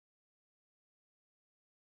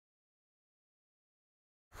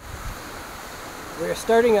We're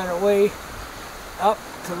starting on our way up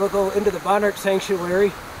to go into the Monarch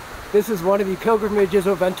Sanctuary. This is one of the pilgrimages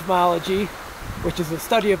of entomology, which is the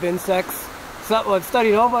study of insects. So I've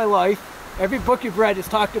studied all my life. Every book you've read has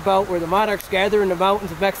talked about where the monarchs gather in the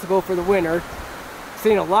mountains of Mexico for the winter.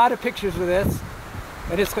 Seen a lot of pictures of this,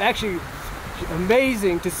 and it's actually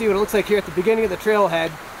amazing to see what it looks like here at the beginning of the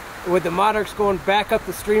trailhead, with the monarchs going back up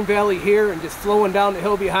the stream valley here and just flowing down the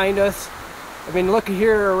hill behind us. I mean, look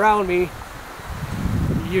here around me.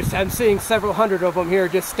 I'm seeing several hundred of them here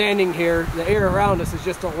just standing here. The air around us is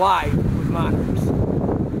just alive with monarchs.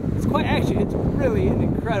 It's really an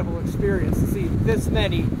incredible experience to see this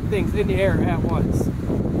many things in the air at once.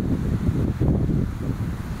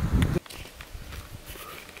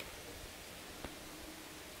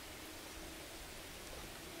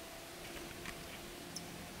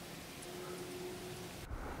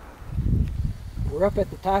 We're up at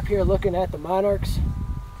the top here looking at the monarchs.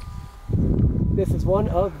 This is one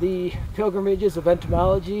of the pilgrimages of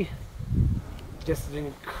entomology. Just an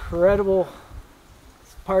incredible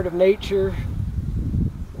part of nature.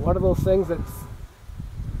 One of those things that's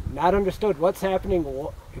not understood what's happening,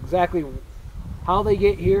 exactly how they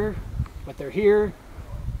get here, but they're here.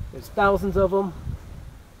 There's thousands of them,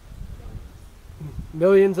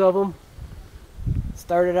 millions of them.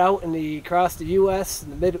 Started out across the U.S.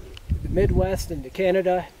 and the Midwest into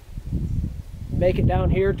Canada, make it down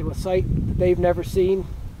here to a site that they've never seen,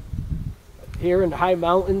 here in the high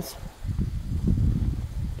mountains,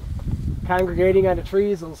 congregating on the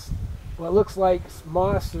trees. What looks like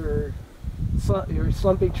moss or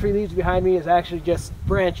slumping tree leaves behind me is actually just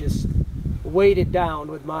branches weighted down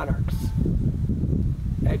with monarchs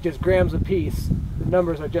at just grams a piece. The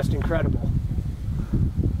numbers are just incredible.